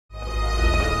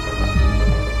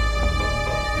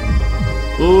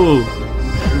Ooh,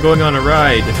 we're going on a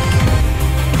ride.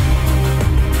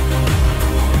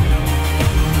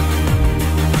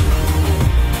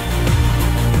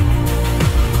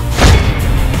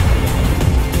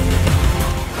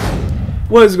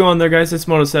 What is going on there, guys? It's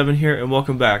Moto7 here, and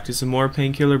welcome back to some more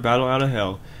Painkiller Battle out of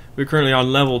Hell. We're currently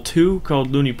on level 2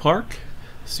 called Loony Park.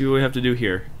 Let's see what we have to do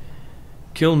here.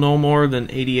 Kill no more than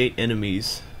 88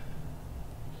 enemies.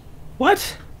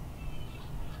 What?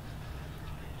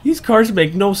 These cards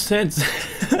make no sense.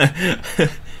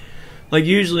 Like,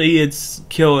 usually it's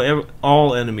kill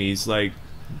all enemies, like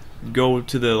go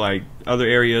to the other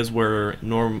areas where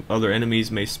other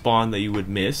enemies may spawn that you would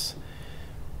miss.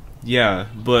 Yeah,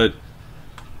 but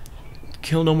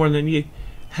kill no more than you.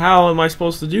 How am I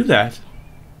supposed to do that?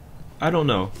 I don't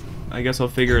know. I guess I'll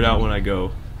figure it out when I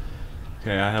go.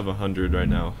 Okay, I have 100 right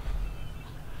now.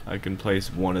 I can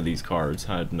place one of these cards.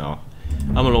 I don't know.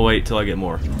 I'm gonna wait till I get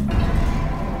more.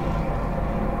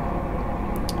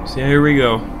 So yeah, here we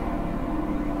go.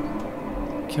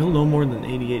 Kill no more than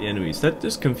 88 enemies. That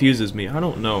just confuses me. I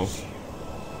don't know.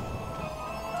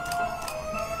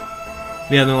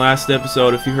 Yeah, in the last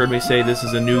episode, if you heard me say this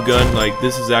is a new gun, like,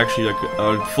 this is actually like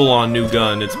a full-on new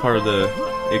gun. It's part of the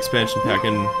expansion pack,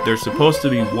 and there's supposed to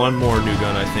be one more new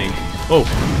gun, I think. Oh,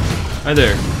 hi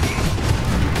there.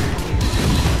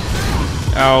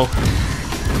 Ow.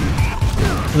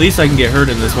 At least I can get hurt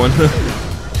in this one.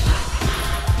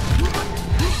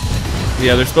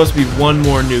 Yeah, there's supposed to be one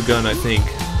more new gun, I think.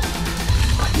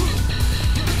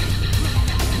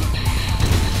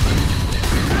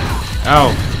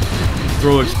 Ow.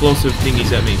 Throw explosive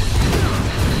thingies at me.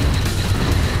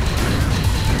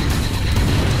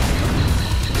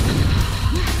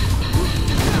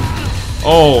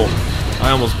 Oh,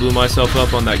 I almost blew myself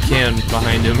up on that can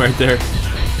behind him right there.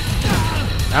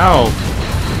 Ow.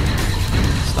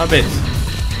 Stop it.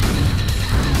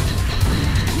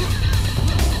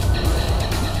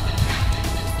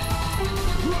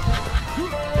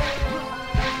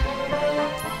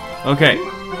 Okay.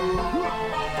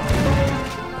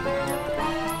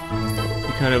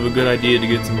 Kind of a good idea to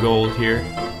get some gold here.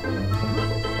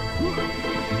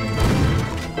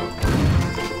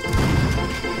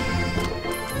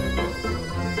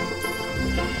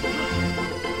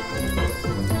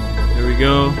 There we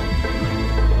go.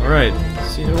 Alright,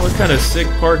 so what kind of sick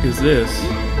park is this?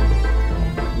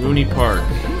 Loony Park.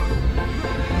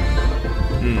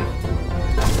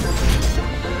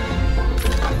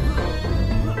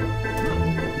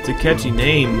 It's a catchy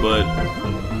name, but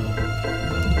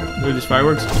they're just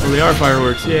fireworks? Oh, they are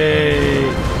fireworks. Yay!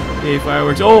 Yay,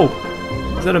 fireworks. Oh!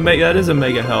 Is that a mega? That is a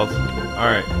mega health.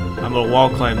 Alright. I'm gonna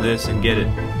wall climb this and get it.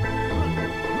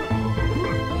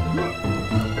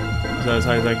 Is that as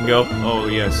high as I can go? Oh,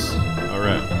 yes.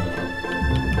 Alright.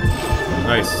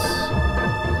 Nice.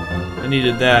 I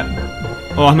needed that.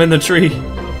 Oh, I'm in the tree.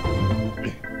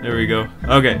 There we go.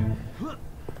 Okay.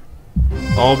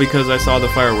 All because I saw the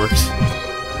fireworks.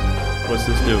 What's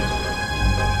this do?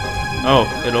 Oh,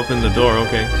 it opened the door,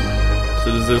 okay.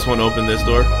 So does this one open this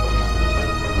door?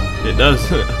 It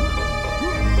does.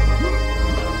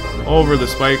 Over the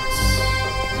spikes.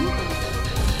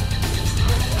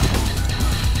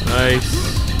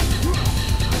 Nice.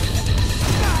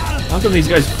 How come these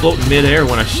guys float in mid-air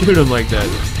when I shoot them like that?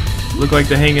 Look like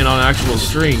they're hanging on actual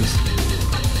strings.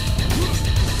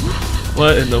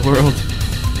 What in the world?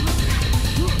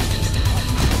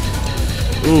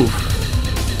 Oof.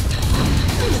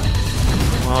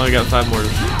 Well, I got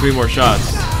 3 more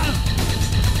shots.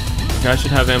 Okay, I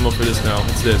should have ammo for this now.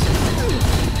 What's this?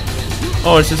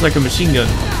 Oh, it's just like a machine gun.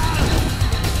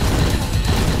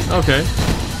 Okay.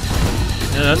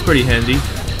 Yeah, that's pretty handy.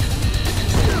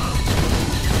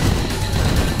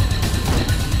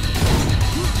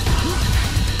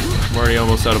 I'm already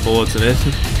almost out of bullets in it.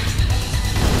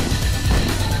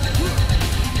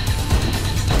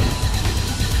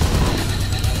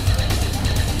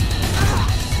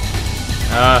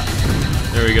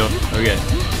 There we go. Okay.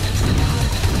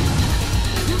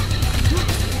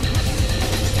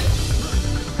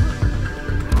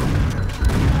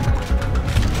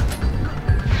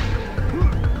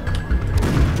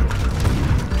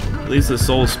 At least the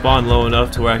souls spawn low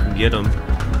enough to where I can get them.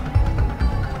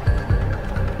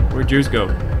 Where'd yours go?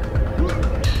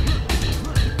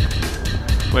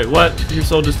 Wait, what? Your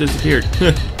soul just disappeared.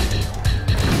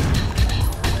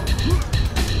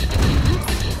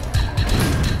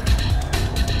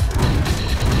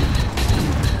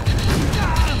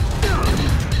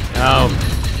 Ow.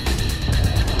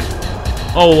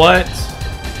 Oh, what?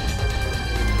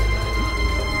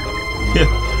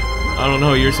 I don't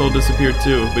know, your soul disappeared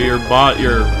too, but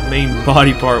your main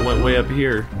body part went way up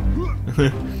here.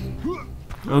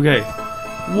 Okay.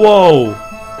 Whoa!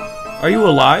 Are you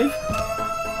alive?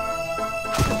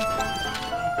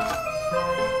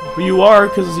 Well, you are,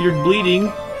 because you're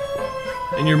bleeding.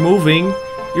 And you're moving.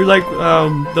 You're like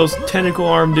those tentacle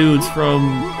arm dudes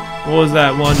from... What was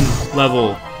that one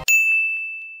level?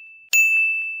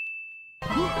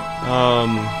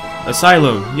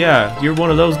 Asylum. Yeah, you're one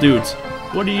of those dudes.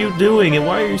 What are you doing, and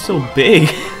why are you so big?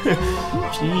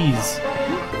 Jeez.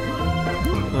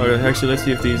 Oh, actually, let's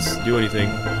see if these do anything.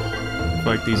 If,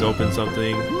 like, these open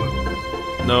something.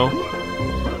 No?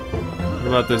 What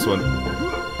about this one?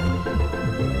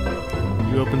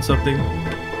 You open something?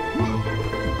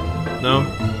 No?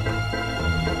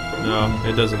 No,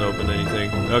 it doesn't open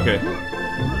anything. Okay.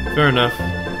 Fair enough.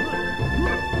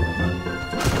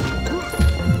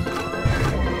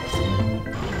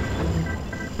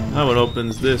 That one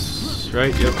opens this,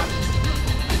 right? Yep.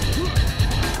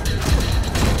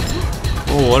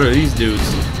 Oh, what are these dudes?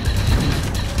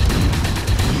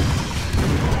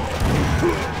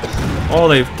 Oh,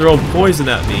 they throw poison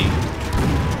at me.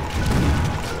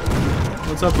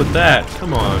 What's up with that?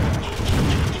 Come on.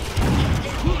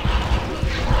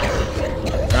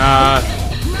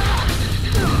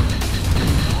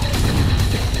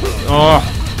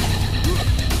 Oh.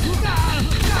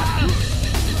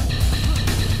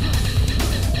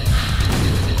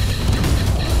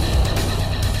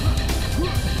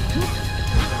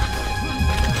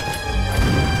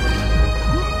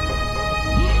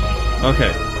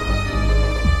 Okay.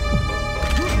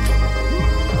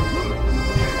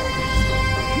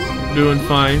 Doing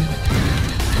fine.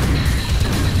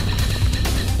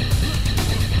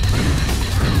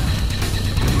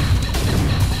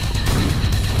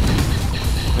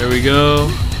 There we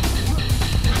go.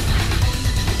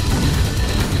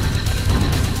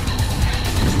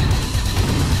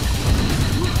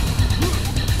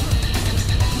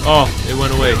 Oh, it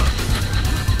went away.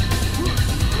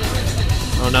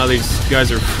 Oh, now these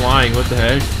guys are flying. What the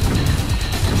heck?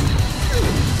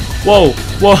 Whoa!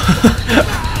 Whoa!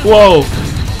 Whoa!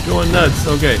 Going nuts.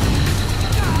 Okay.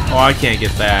 Oh, I can't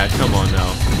get that. Come on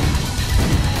now.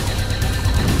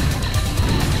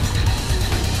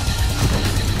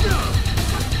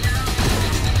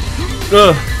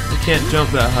 Ugh! I can't jump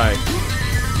that high.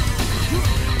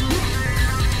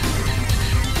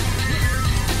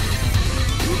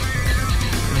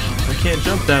 I can't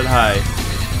jump that high.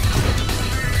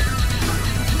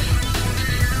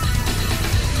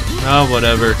 Oh,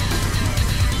 whatever.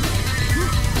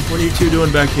 What are you two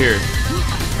doing back here?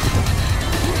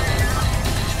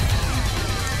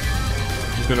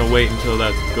 Just gonna wait until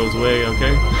that goes away,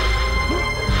 okay?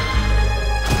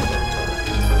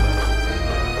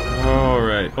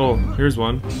 Alright. Oh, here's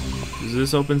one. Does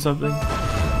this open something?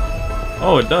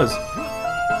 Oh, it does.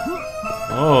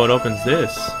 Oh, it opens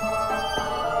this.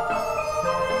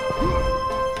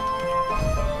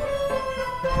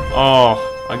 Oh,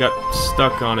 I got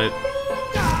stuck on it.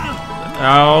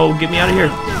 Oh, get me out of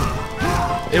here.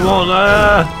 It won't,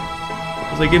 I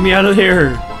was like, get me out of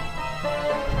here.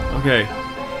 Okay.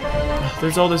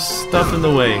 There's all this stuff in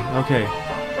the way. Okay.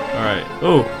 Alright.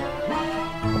 Oh.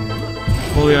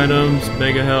 Holy items,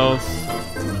 mega health.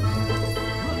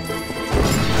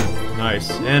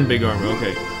 Nice. And big armor.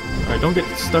 Okay. Alright, don't get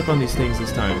stuck on these things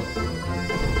this time.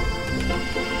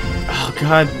 Oh,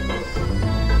 God.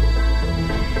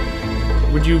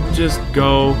 Would you just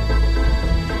go?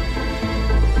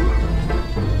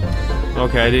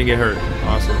 Okay, I didn't get hurt.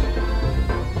 Awesome.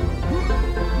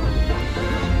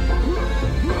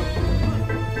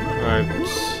 Alright,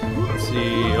 let's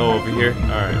see. Oh, over here?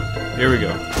 Alright, here we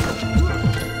go.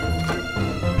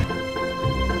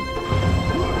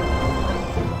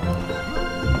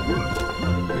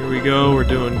 Here we go, we're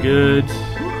doing good.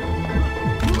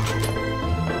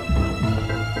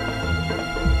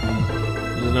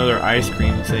 There's another ice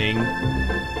cream thing.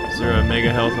 Is there a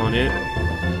mega health on it?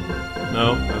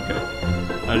 No? Okay.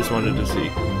 I just wanted to see.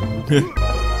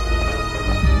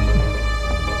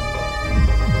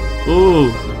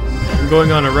 Ooh! I'm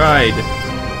going on a ride!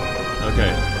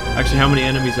 Okay. Actually, how many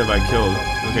enemies have I killed?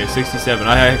 Okay, 67.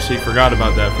 I actually forgot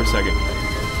about that for a second.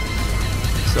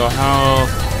 So how...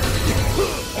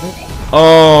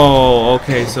 Oh,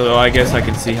 okay, so I guess I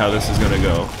can see how this is gonna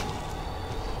go.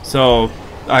 So,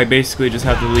 I basically just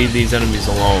have to leave these enemies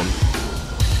alone.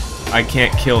 I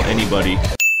can't kill anybody.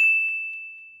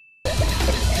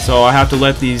 So I have to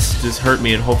let these just hurt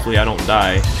me and hopefully I don't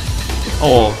die.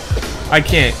 Oh, I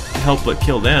can't help but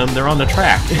kill them. They're on the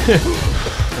track.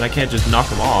 And I can't just knock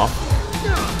them off.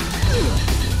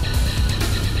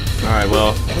 Alright,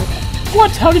 well.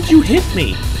 What? How did you hit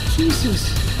me? Jesus.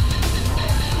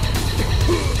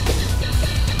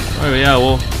 Oh yeah,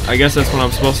 well, I guess that's what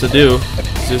I'm supposed to do.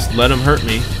 Just let them hurt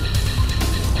me.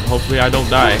 Hopefully I don't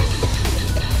die.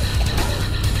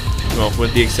 Well,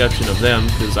 with the exception of them,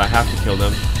 because I have to kill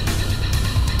them.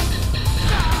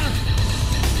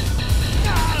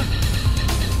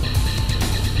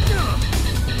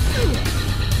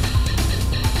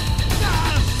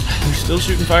 They're still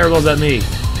shooting fireballs at me.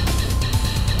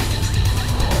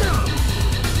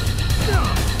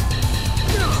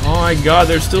 Oh my god,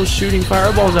 they're still shooting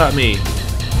fireballs at me.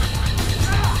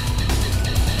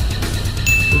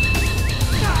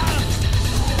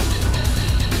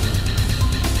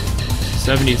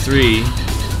 $73.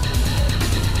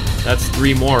 That's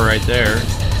 3 more right there.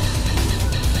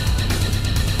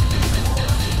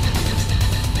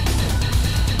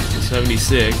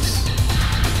 $76.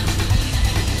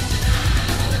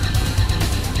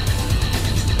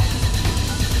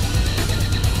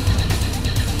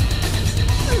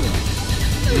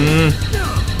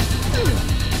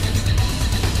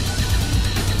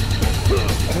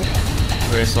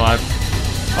 Okay, so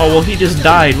oh well, he just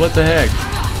died. What the heck?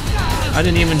 I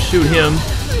didn't even shoot him.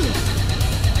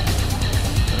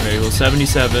 Okay, well,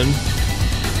 77.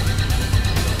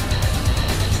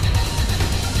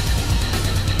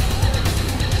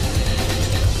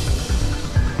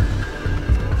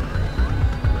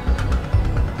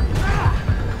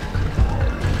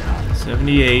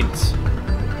 $78.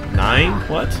 9?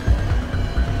 What?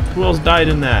 Who else died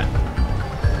in that?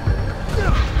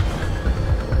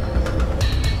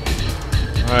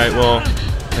 Alright, well,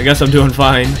 I guess I'm doing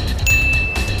fine.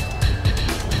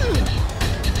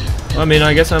 I mean,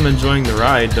 I guess I'm enjoying the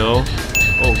ride, though.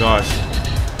 Oh, gosh.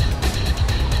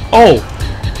 Oh!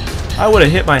 I would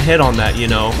have hit my head on that, you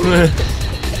know.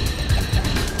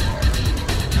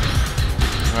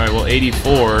 Alright, well,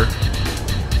 84.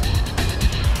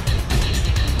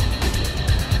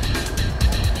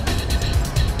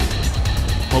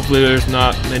 Hopefully there's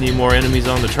not many more enemies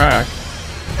on the track.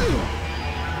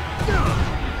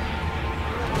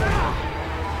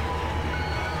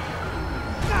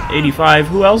 $85.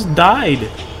 Who else died?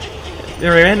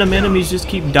 Their random enemies just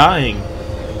keep dying.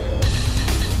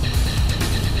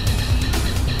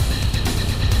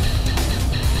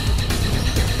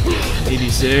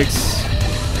 $86.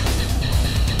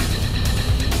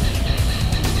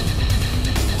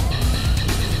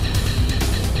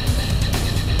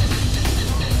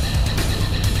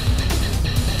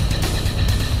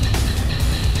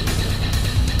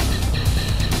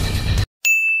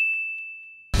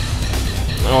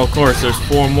 Oh, of course, there's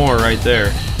 4 more right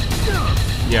there.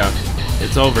 Yeah,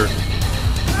 it's over.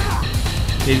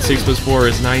 86 plus 4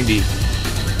 is 90.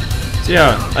 So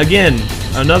yeah, again,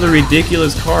 another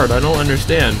ridiculous card. I don't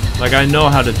understand. Like, I know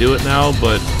how to do it now,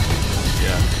 but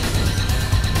yeah.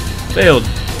 Failed.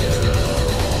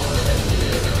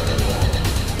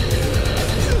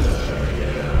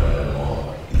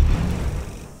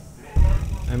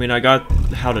 I mean, I got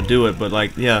how to do it, but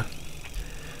like, yeah.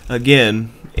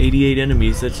 Again, 88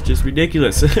 enemies, that's just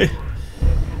ridiculous.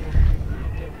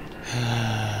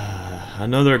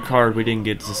 Another card we didn't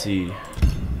get to see.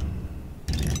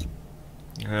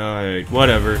 Alright,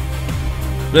 whatever.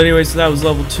 But anyway, so that was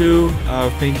level 2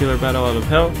 of Painkiller Battle out of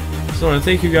Hell. So I want to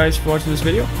thank you guys for watching this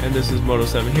video, and this is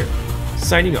Moto7 here,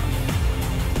 signing off.